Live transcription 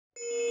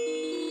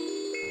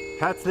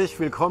Herzlich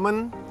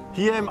willkommen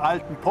hier im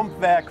Alten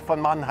Pumpwerk von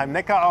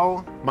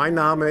Mannheim-Neckarau. Mein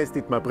Name ist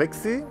Dietmar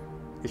Brixy,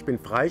 ich bin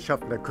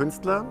freischaffender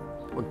Künstler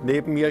und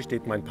neben mir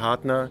steht mein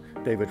Partner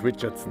David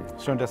Richardson.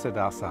 Schön, dass ihr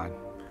da seid.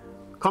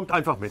 Kommt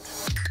einfach mit.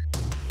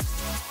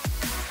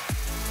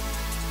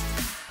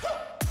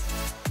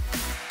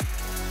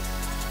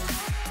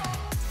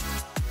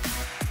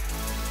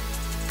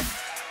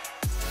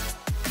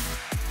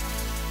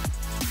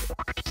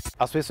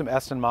 Als wir zum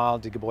ersten Mal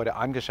die Gebäude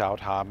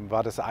angeschaut haben,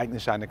 war das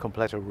eigentlich eine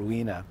komplette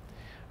Ruine.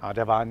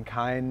 Da waren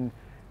kein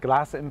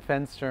Glas im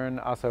Fenstern,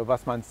 also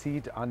was man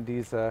sieht an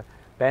diese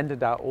Bände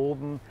da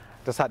oben,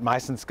 das hat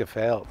meistens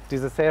gefehlt.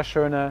 Diese sehr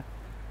schöne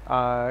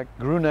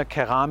grüne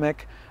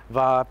Keramik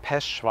war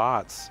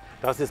pechschwarz.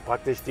 Das ist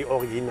praktisch die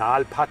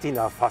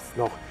Original-Patina fast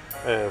noch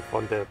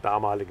von der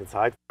damaligen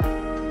Zeit.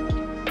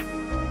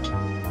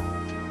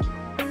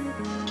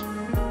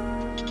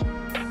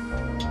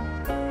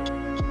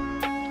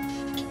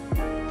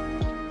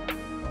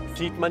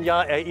 Sieht man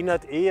ja,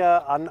 erinnert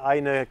eher an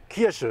eine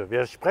Kirche.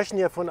 Wir sprechen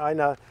hier von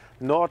einer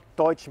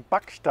norddeutschen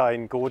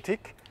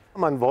Backsteingotik.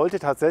 Man wollte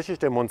tatsächlich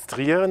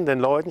demonstrieren, den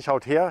Leuten,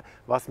 schaut her,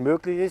 was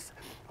möglich ist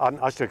an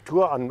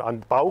Architektur,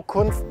 an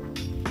Baukunst.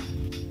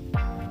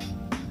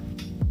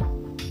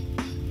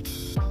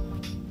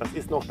 Das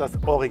ist noch das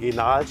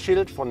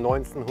Originalschild von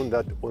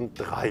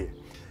 1903.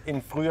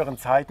 In früheren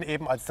Zeiten,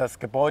 eben als das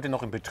Gebäude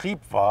noch in Betrieb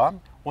war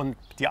und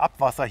die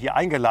Abwasser hier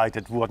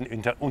eingeleitet wurden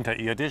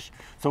unterirdisch,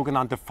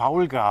 sogenannte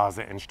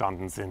Faulgase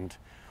entstanden sind.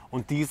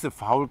 Und diese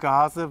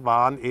Faulgase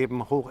waren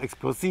eben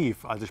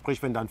hochexplosiv. Also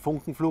sprich, wenn da ein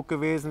Funkenflug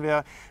gewesen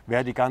wäre,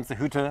 wäre die ganze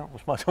Hütte,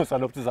 muss man so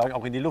salopp zu sagen,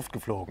 auch in die Luft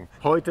geflogen.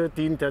 Heute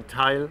dient der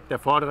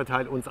vordere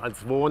Teil uns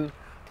als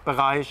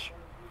Wohnbereich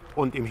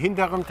und im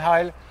hinteren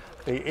Teil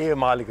die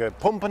ehemalige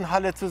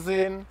Pumpenhalle zu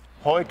sehen.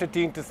 Heute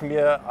dient es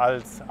mir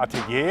als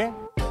Atelier.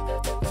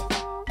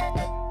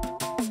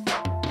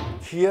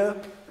 Hier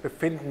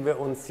befinden wir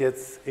uns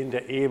jetzt in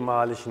der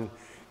ehemaligen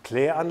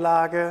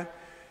Kläranlage,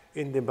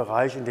 in dem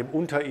Bereich, in dem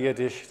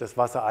unterirdisch das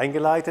Wasser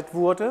eingeleitet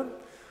wurde.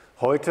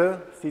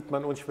 Heute sieht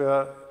man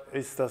unschwer,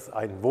 ist das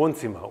ein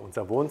Wohnzimmer,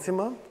 unser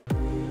Wohnzimmer.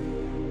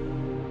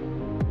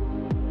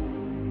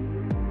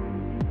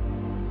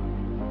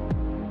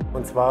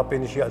 Und zwar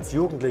bin ich hier als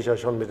Jugendlicher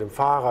schon mit dem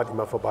Fahrrad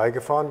immer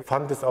vorbeigefahren,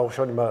 fand es auch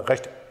schon immer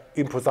recht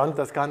imposant.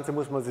 Das Ganze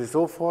muss man sich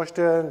so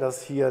vorstellen,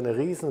 dass hier eine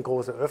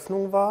riesengroße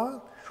Öffnung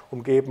war,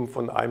 umgeben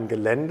von einem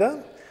Geländer.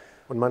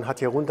 Und man hat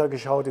hier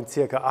runtergeschaut in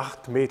ca.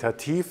 8 Meter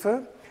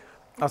Tiefe.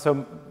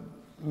 Also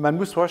man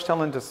muss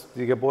vorstellen, dass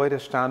die Gebäude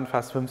standen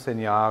fast 15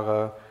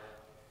 Jahre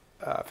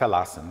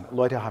verlassen.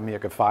 Leute haben hier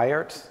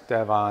gefeiert,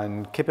 da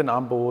waren Kippen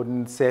am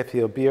Boden, sehr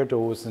viele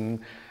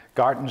Bierdosen,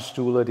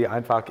 Gartenstühle, die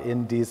einfach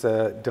in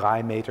diese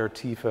 3 Meter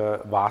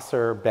tiefe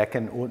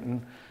Wasserbecken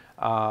unten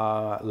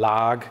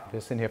lag. Wir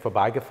sind hier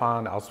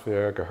vorbeigefahren, als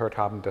wir gehört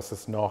haben, dass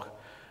es noch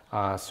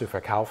zu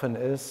verkaufen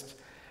ist.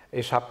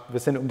 Wir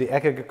sind um die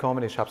Ecke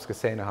gekommen, ich habe es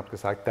gesehen und habe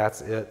gesagt,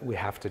 that's it,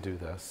 we have to do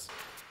this.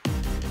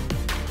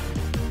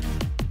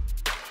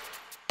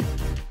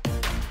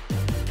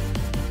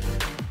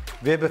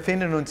 Wir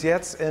befinden uns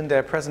jetzt in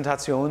der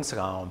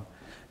Präsentationsraum.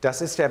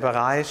 Das ist der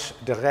Bereich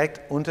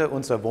direkt unter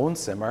unser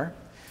Wohnzimmer.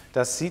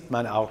 Das sieht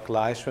man auch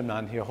gleich, wenn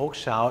man hier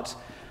hochschaut.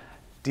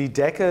 Die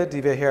Decke,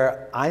 die wir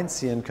hier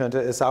einziehen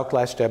könnten, ist auch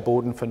gleich der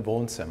Boden vom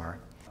Wohnzimmer.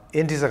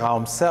 In diesem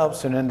Raum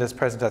selbst, wir nennen das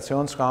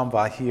Präsentationsraum,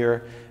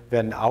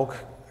 werden auch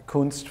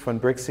Kunst von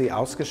Brixy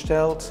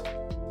ausgestellt.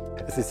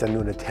 Es ist ja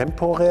nur eine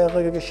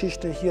temporäre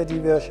Geschichte hier,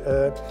 die wir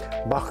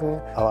machen,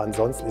 aber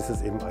ansonsten ist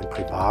es eben ein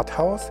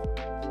Privathaus.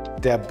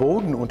 Der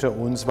Boden unter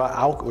uns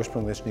war auch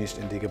ursprünglich nicht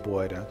in die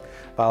Gebäude,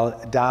 weil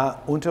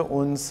da unter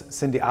uns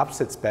sind die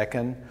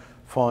Absitzbecken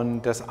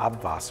von das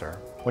Abwasser.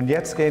 Und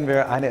jetzt gehen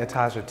wir eine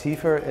Etage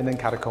tiefer in den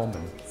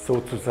Katakomben.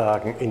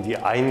 Sozusagen in die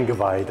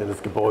Eingeweide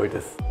des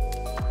Gebäudes.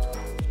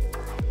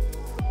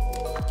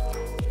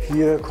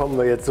 Hier kommen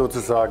wir jetzt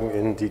sozusagen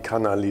in die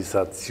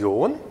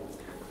Kanalisation.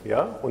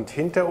 Ja, und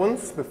hinter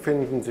uns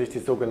befinden sich die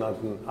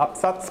sogenannten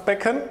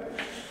Absatzbecken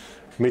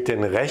mit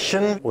den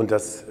Rechen. Und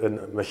das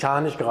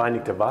mechanisch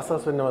gereinigte Wasser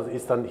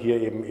ist dann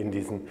hier eben in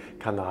diesen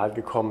Kanal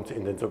gekommen,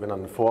 in den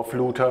sogenannten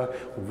Vorfluter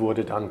und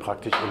wurde dann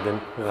praktisch in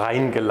den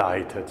Rhein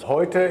geleitet.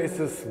 Heute ist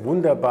es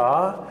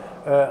wunderbar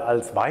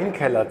als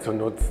Weinkeller zu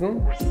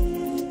nutzen.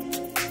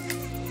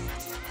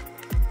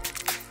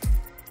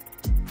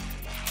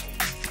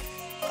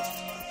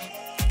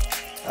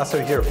 Also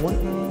hier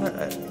unten,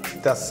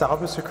 das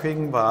sauber zu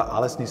kriegen, war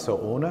alles nicht so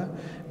ohne.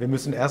 Wir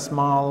müssen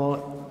erstmal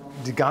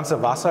die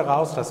ganze Wasser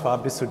raus, das war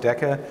bis zur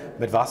Decke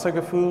mit Wasser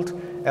gefüllt.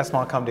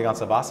 Erstmal kam die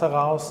ganze Wasser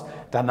raus.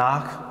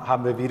 Danach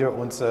haben wir wieder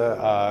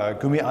unsere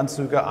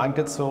Gummianzüge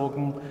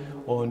angezogen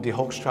und die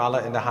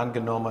Hochstrahler in der Hand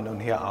genommen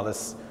und hier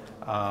alles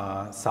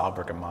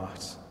sauber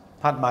gemacht.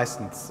 Hat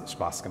meistens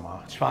Spaß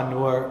gemacht. Ich war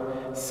nur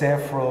sehr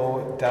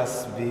froh,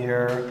 dass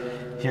wir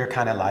hier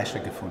keine Leiche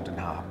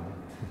gefunden haben.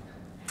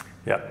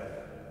 Ja.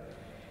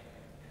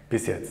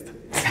 Bis jetzt.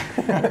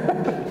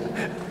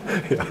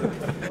 Ja.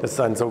 Das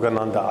ist ein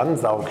sogenannter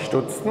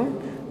Ansaugstutzen.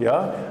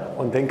 Ja.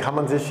 und den kann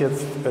man sich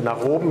jetzt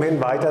nach oben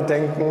hin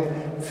weiterdenken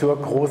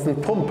zur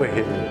großen Pumpe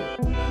hin.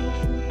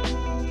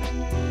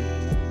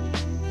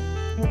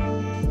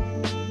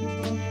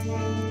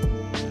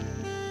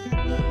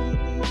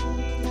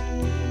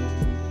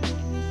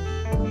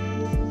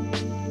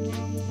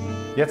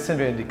 Jetzt sind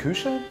wir in die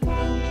Küche.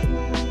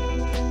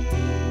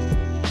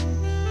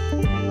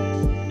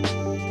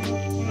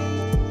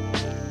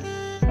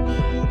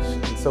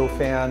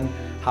 Insofern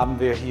haben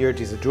wir hier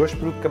diese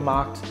Durchbruch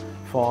gemacht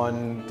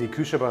von dem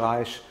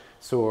Küchenbereich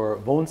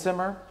zur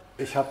Wohnzimmer.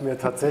 Ich habe mir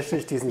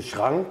tatsächlich diesen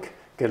Schrank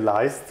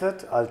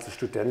geleistet, als ich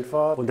Student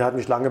war. Und der hat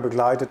mich lange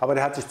begleitet. Aber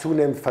der hat sich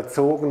zunehmend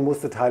verzogen,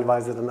 musste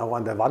teilweise dann auch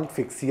an der Wand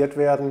fixiert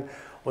werden.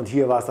 Und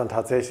hier war es dann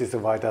tatsächlich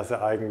so weit, dass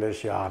er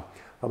eigentlich, ja,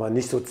 weil man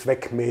nicht so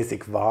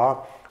zweckmäßig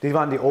war. Die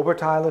waren die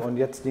Oberteile und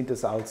jetzt dient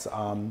es als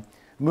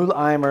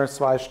Mülleimer,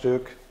 2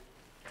 Stück.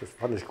 Das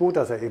fand ich gut,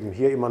 dass er eben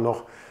hier immer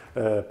noch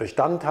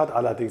Bestand hat,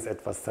 allerdings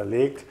etwas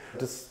zerlegt.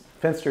 Das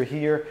Fenster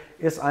hier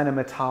ist ein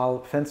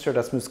Metallfenster,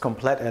 das muss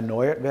komplett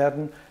erneuert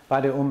werden.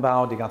 Bei dem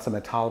Umbau, die ganze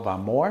Metall war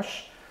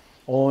morsch.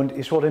 Und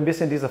ich wollte ein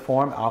bisschen diese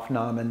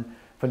Formaufnahmen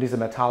von diesem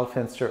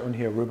Metallfenster und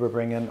hier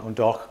rüberbringen und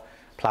doch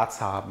Platz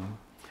haben.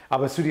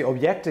 Aber zu den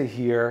Objekten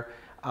hier,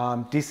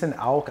 die sind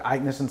auch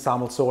eigentlich ein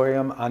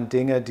Sammelsurium an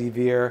Dingen, die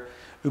wir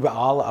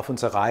überall auf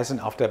unseren Reisen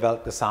auf der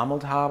Welt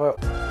gesammelt haben.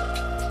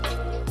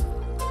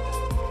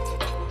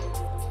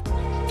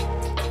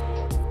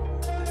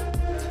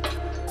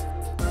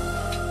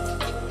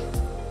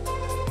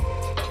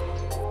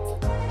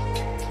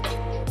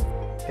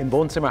 Im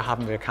Wohnzimmer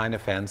haben wir keine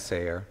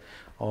Fernseher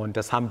und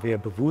das haben wir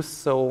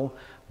bewusst so,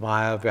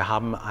 weil wir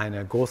haben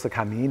einen großen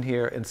Kamin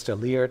hier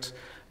installiert,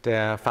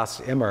 der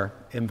fast immer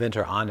im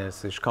Winter an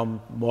ist. Ich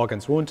komme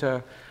morgens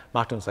runter,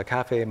 mache unser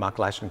Kaffee, mache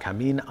gleich einen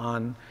Kamin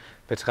an.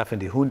 Wir treffen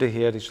die Hunde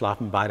hier, die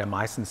schlafen beide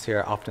meistens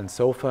hier auf dem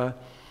Sofa.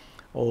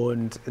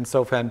 Und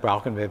insofern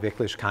brauchen wir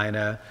wirklich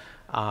keine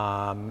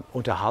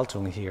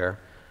Unterhaltung hier.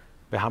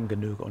 Wir haben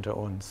genug unter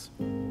uns.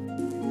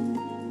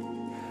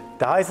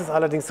 Da ist es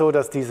allerdings so,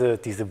 dass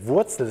diese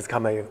Wurzel, das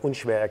kann man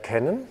unschwer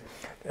erkennen,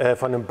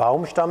 von einem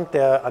Baum stammt,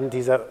 der an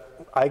dieser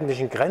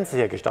eigentlichen Grenze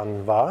hier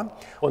gestanden war.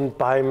 Und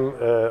beim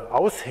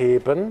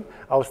Ausheben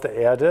aus der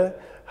Erde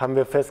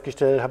habe ich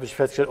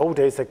festgestellt, oh,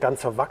 der ist ja ganz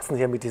verwachsen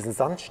hier mit diesen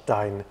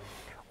Sandsteinen.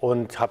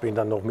 Und habe ihn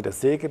dann noch mit der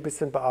Säge ein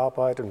bisschen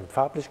bearbeitet und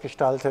farblich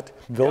gestaltet.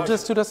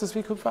 Wolltest du, dass es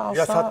wie Kupfer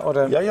aussah?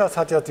 Es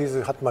hat ja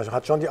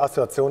hat schon die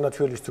Assoziation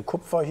natürlich zu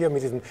Kupfer hier,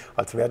 mit diesem,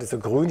 als wäre das so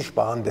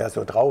Grünspan, der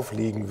so drauf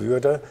liegen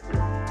würde.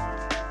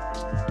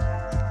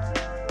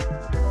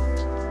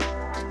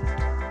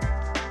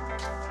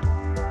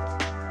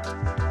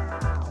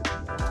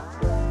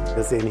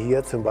 Wir sehen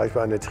hier zum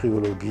Beispiel eine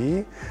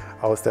Trilogie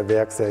aus der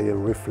Werkserie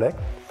Reflect.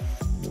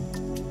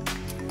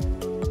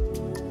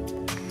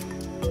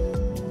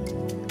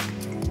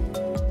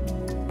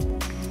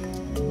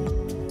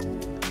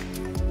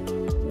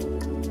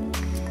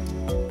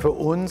 Für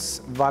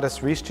uns war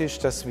das wichtig,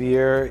 dass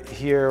wir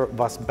hier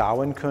was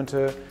bauen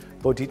könnten,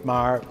 wo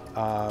Dietmar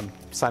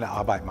seine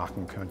Arbeit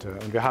machen könnte.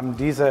 Und wir haben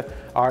diese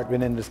Art, wir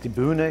nennen das die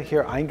Bühne,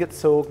 hier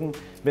eingezogen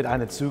mit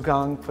einem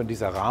Zugang von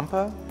dieser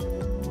Rampe.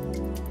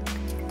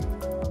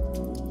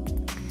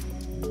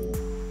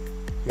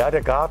 Ja,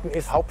 der Garten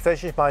ist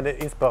hauptsächlich meine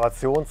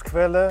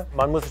Inspirationsquelle.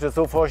 Man muss sich das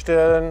so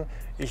vorstellen,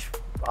 ich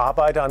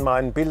arbeite an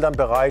meinen Bildern,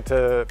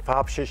 bereite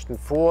Farbschichten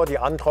vor, die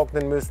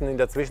antrocknen müssen. In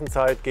der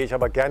Zwischenzeit gehe ich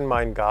aber gerne in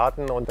meinen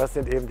Garten und das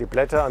sind eben die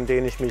Blätter, an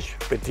denen ich mich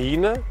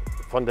bediene.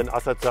 Von den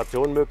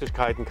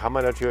Assoziationsmöglichkeiten kann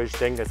man natürlich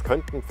denken, es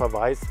könnte ein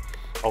Verweis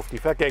auf die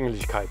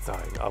Vergänglichkeit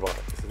sein, aber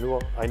es ist nur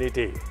eine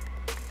Idee.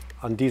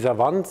 An dieser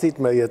Wand sieht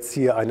man jetzt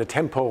hier eine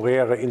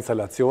temporäre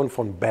Installation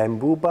von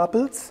Bamboo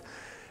Bubbles.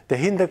 Der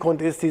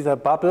Hintergrund dieser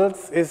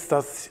Bubbles ist,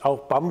 dass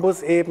auch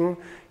Bambus eben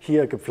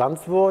hier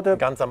gepflanzt wurde.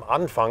 Ganz am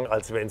Anfang,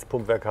 als wir ins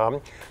Pumpwerk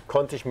kamen,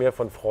 konnte ich mir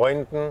von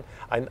Freunden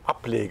einen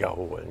Ableger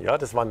holen. Ja,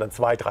 das waren dann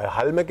 2, 3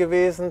 Halme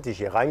gewesen, die ich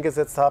hier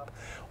reingesetzt habe.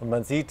 Und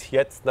man sieht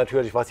jetzt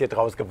natürlich, was hier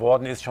draus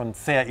geworden ist, schon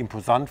sehr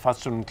imposant,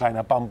 fast schon ein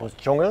kleiner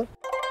Bambusdschungel.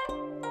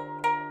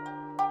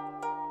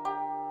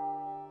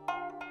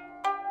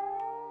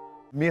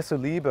 Mir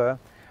zuliebe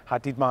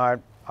hat Dietmar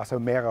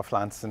mehrere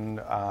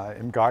Pflanzen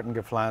im Garten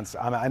gepflanzt.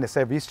 Aber eine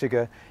sehr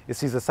wichtige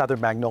ist diese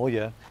Southern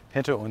Magnolie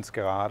hinter uns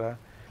gerade.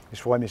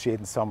 Ich freue mich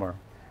jeden Sommer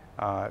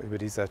über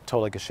dieses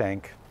tolle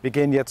Geschenk. Wir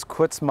gehen jetzt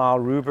kurz mal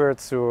rüber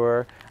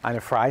zu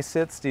einem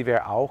Freisitz, die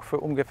wir auch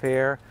für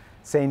ungefähr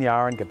 10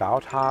 Jahre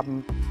gebaut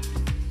haben.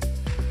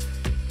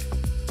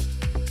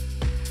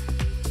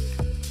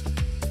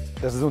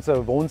 Das ist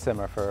unser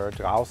Wohnzimmer für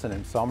draußen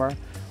im Sommer.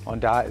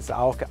 Und da ist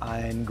auch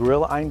ein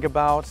Grill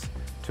eingebaut.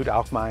 Tut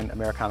auch mein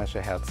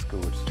amerikanisches Herz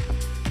gut.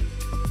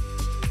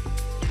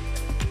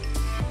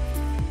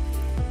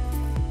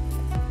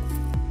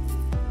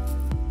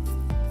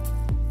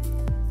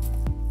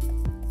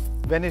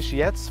 Wenn ich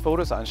jetzt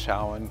Fotos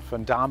anschaue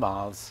von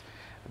damals,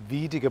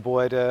 wie die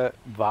Gebäude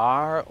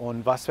war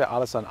und was wir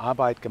alles an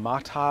Arbeit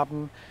gemacht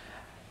haben,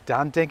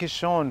 dann denke ich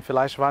schon,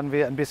 vielleicht waren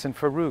wir ein bisschen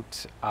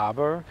verrückt.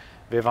 Aber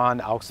wir waren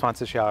auch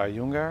 20 Jahre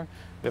jünger,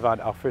 wir waren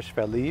auch frisch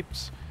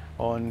verliebt.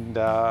 Und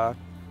ja,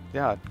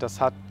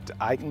 das hat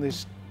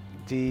eigentlich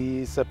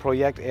dieses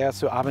Projekt eher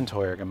zu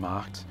Abenteuer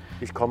gemacht.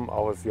 Ich komme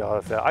aus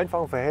sehr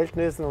einfachen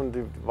Verhältnissen und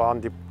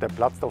der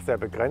Platz doch sehr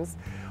begrenzt.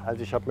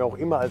 Also ich habe mir auch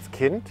immer als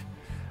Kind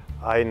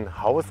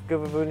ein Haus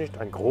gewünscht,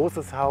 ein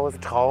großes Haus,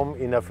 Traum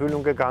in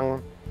Erfüllung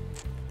gegangen.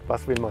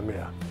 Was will man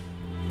mehr?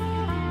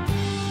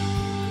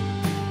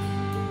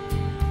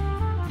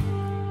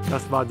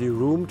 Das war die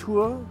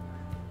Roomtour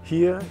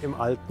hier im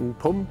alten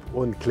Pump-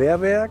 und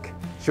Klärwerk.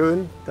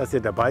 Schön, dass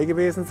ihr dabei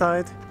gewesen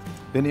seid.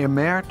 Wenn ihr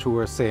mehr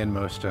Tours sehen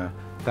möchtet,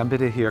 dann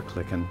bitte hier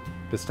klicken.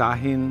 Bis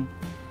dahin,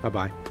 bye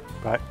bye.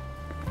 Bye.